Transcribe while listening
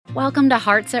Welcome to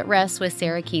Hearts at Rest with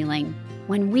Sarah Keeling.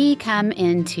 When we come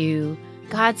into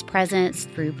God's presence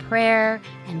through prayer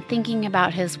and thinking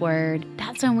about His Word,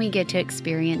 that's when we get to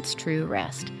experience true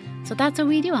rest. So that's what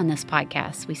we do on this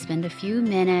podcast. We spend a few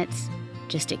minutes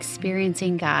just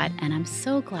experiencing God, and I'm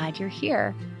so glad you're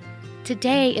here.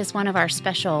 Today is one of our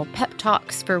special Pep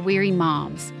Talks for Weary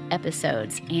Moms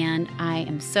episodes, and I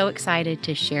am so excited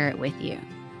to share it with you.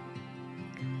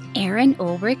 Erin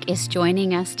Ulrich is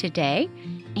joining us today.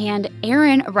 And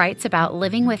Erin writes about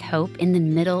living with hope in the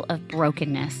middle of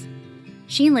brokenness.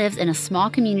 She lives in a small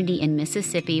community in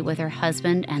Mississippi with her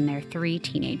husband and their 3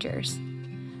 teenagers.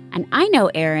 And I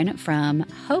know Erin from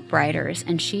Hope Writers,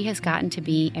 and she has gotten to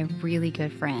be a really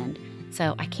good friend.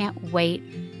 So I can't wait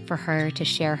for her to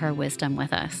share her wisdom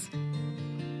with us.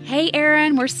 Hey,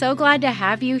 Erin, we're so glad to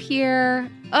have you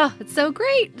here. Oh, it's so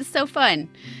great. It's so fun.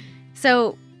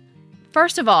 So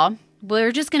first of all,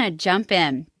 we're just going to jump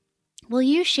in. Will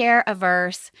you share a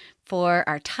verse for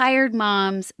our tired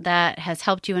moms that has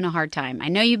helped you in a hard time? I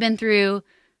know you've been through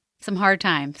some hard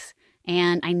times,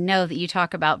 and I know that you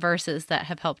talk about verses that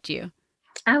have helped you.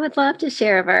 I would love to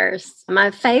share a verse.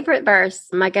 My favorite verse,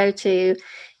 my go-to,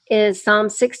 is Psalm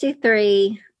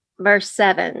 63, verse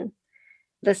 7.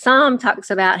 The psalm talks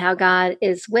about how God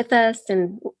is with us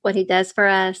and what He does for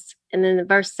us. And then the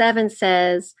verse 7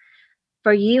 says,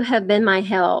 "For you have been my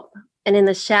help. And in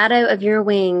the shadow of your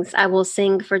wings, I will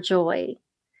sing for joy."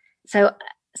 So,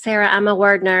 Sarah, I'm a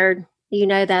word nerd. You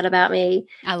know that about me.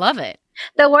 I love it.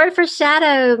 The word for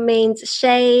shadow means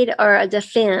shade or a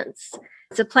defense.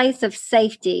 It's a place of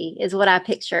safety is what I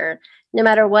picture. No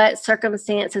matter what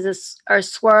circumstances are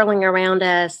swirling around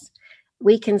us,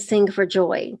 we can sing for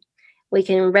joy. We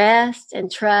can rest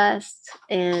and trust.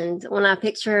 And when I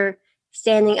picture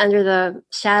standing under the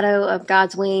shadow of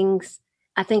God's wings,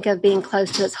 I think of being close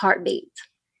to His heartbeat.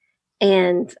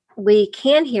 And we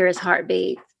can hear His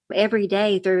heartbeat every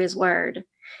day through His Word.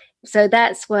 So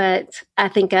that's what I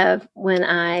think of when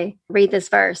I read this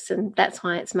verse, and that's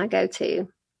why it's my go-to.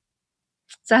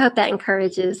 So I hope that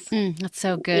encourages that's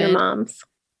so good. Your moms.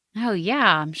 Oh,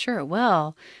 yeah, I'm sure it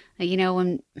will. You know,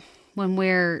 when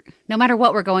we're, no matter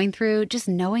what we're going through, just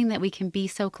knowing that we can be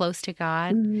so close to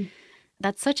God,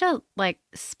 that's such a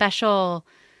special,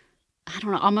 I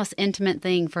don't know, almost intimate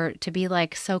thing to be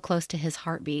so close to His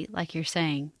heartbeat, like you're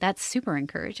saying. That's super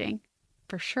encouraging,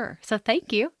 for sure. So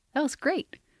thank you. That was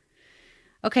great.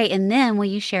 Okay, and then will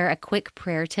you share a quick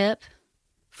prayer tip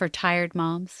for tired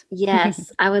moms?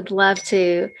 Yes, I would love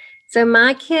to. So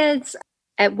my kids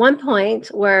at one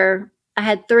point I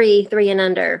had three and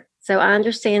under. So I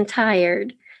understand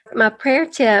tired. My prayer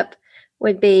tip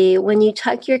would be when you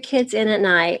tuck your kids in at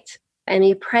night and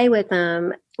you pray with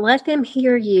them, let them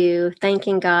hear you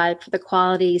thanking God for the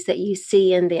qualities that you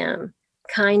see in them,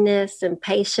 kindness and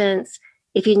patience.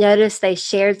 If you notice they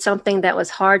shared something that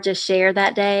was hard to share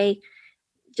that day,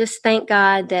 just thank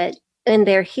God that in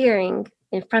their hearing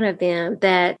in front of them,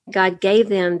 that God gave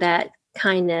them that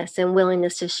kindness and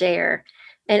willingness to share,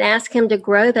 and ask Him to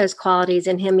grow those qualities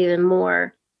in Him even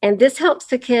more. And this helps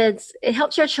the kids, it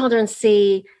helps your children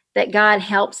see that God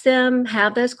helps them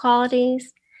have those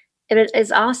qualities. And it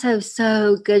is also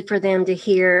so good for them to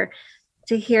hear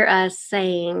us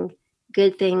saying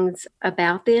good things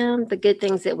about them, the good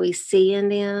things that we see in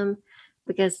them,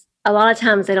 because a lot of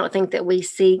times they don't think that we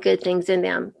see good things in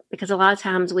them, because a lot of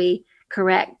times we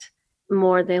correct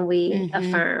more than we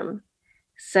affirm.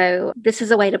 So this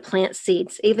is a way to plant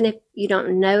seeds. Even if you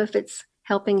don't know if it's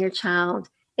helping your child,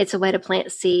 it's a way to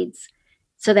plant seeds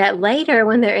so that later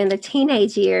when they're in the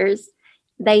teenage years,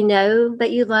 they know that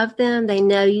you love them. They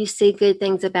know you see good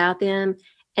things about them.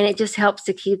 And it just helps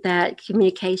to keep that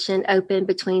communication open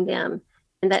between them.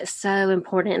 And that's so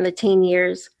important in the teen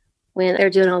years when they're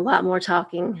doing a lot more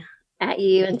talking at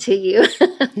you and to you.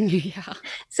 Yeah.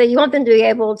 So you want them to be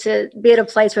able to be at a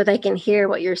place where they can hear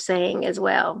what you're saying as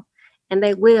well. And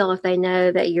they will if they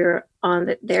know that you're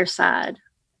on their side.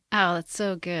 Oh, that's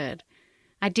so good.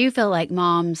 I do feel like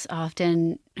moms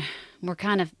often, we're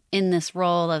kind of in this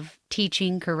role of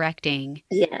teaching, correcting.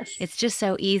 Yes. It's just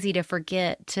so easy to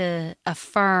forget to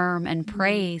affirm and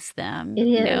praise them. It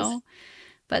is. You know?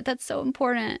 But that's so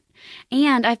important.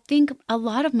 And I think a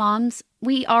lot of moms,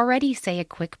 we already say a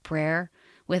quick prayer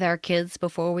with our kids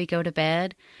before we go to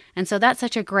bed. And so that's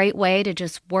such a great way to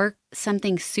just work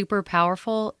something super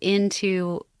powerful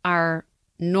into our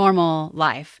normal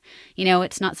life. You know,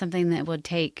 it's not something that would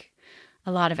take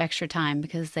a lot of extra time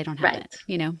because they don't have it,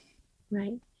 you know?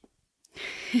 Right.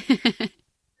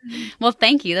 Well,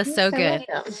 thank you. That's so good.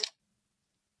 Welcome.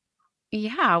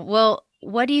 Yeah. Well,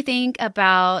 what do you think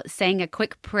about saying a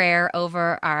quick prayer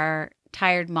over our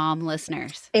Tired Mom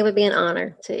listeners? It would be an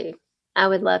honor to. I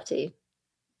would love to.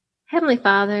 Heavenly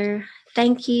Father,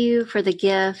 thank you for the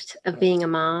gift of being a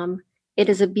mom. It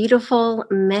is a beautiful,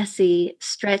 messy,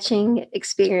 stretching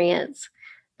experience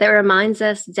that reminds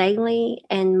us daily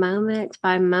and moment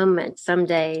by moment, some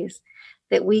days,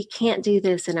 that we can't do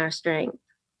this in our strength.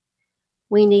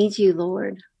 We need you,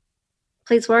 Lord.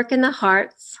 Please work in the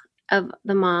hearts of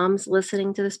the moms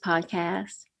listening to this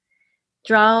podcast.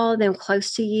 Draw them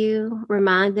close to you.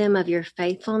 Remind them of your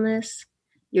faithfulness,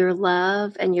 your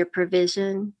love, and your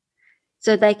provision,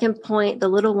 so they can point the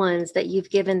little ones that you've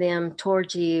given them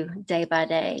towards you day by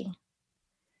day.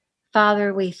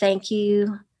 Father, we thank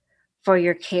you for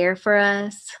your care for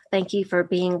us. Thank you for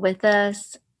being with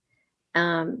us.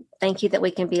 Thank you that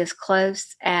we can be as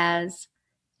close as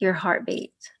your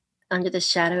heartbeat under the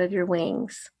shadow of your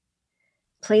wings.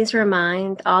 Please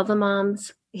remind all the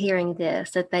moms hearing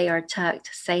this that they are tucked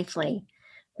safely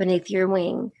beneath your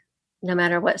wing, no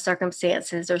matter what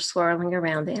circumstances are swirling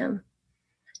around them.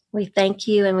 We thank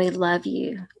you and we love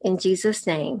you. In Jesus'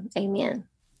 name, amen.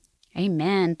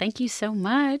 Amen. Thank you so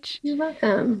much. You're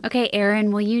welcome. Okay,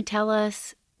 Erin, will you tell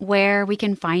us where we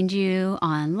can find you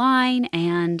online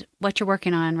and what you're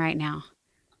working on right now?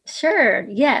 Sure,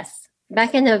 yes.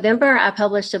 Back in November, I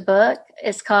published a book.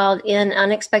 It's called In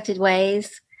Unexpected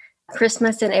Ways,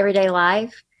 Christmas in Everyday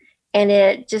Life. And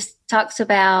it just talks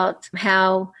about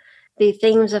how the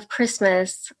themes of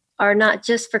Christmas are not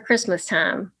just for Christmas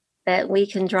time, that we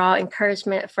can draw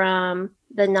encouragement from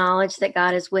the knowledge that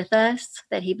God is with us,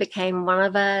 that he became one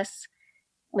of us.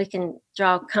 We can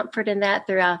draw comfort in that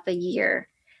throughout the year.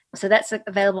 So that's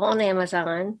available on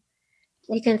Amazon.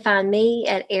 You can find me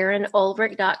at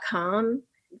erinulrich.com.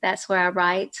 That's where I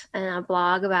write and I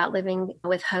blog about living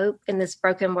with hope in this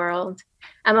broken world.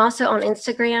 I'm also on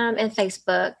Instagram and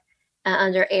Facebook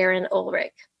under Erin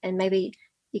Ulrich. And maybe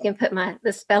you can put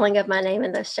the spelling of my name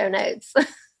in the show notes.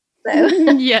 So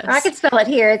yes. I could spell it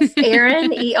here. It's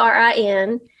Erin,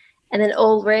 Erin, and then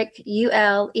Ulrich,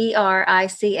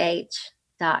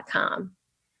 ULERICH.com.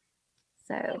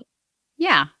 So.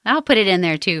 Yeah, I'll put it in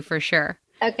there too, for sure.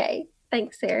 Okay.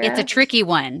 Thanks, Sarah. It's a tricky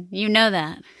one. You know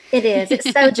that. It is.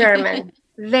 It's so German.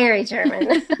 Very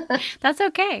German. That's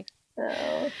okay.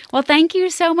 Oh. Well, thank you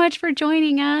so much for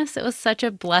joining us. It was such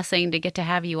a blessing to get to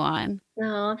have you on.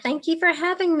 Oh, thank you for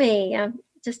having me. I'm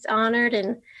just honored,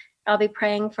 and I'll be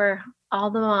praying for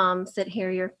all the moms that hear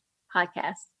your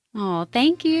podcast. Oh,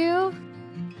 thank you.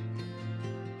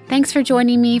 Thanks for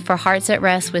joining me for Hearts at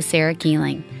Rest with Sarah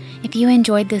Keeling. If you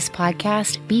enjoyed this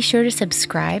podcast, be sure to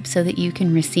subscribe so that you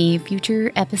can receive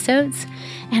future episodes.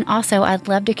 And also, I'd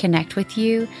love to connect with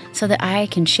you so that I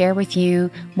can share with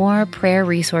you more prayer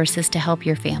resources to help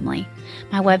your family.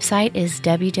 My website is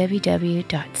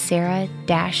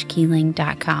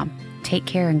www.sarah-keeling.com. Take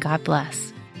care and God bless.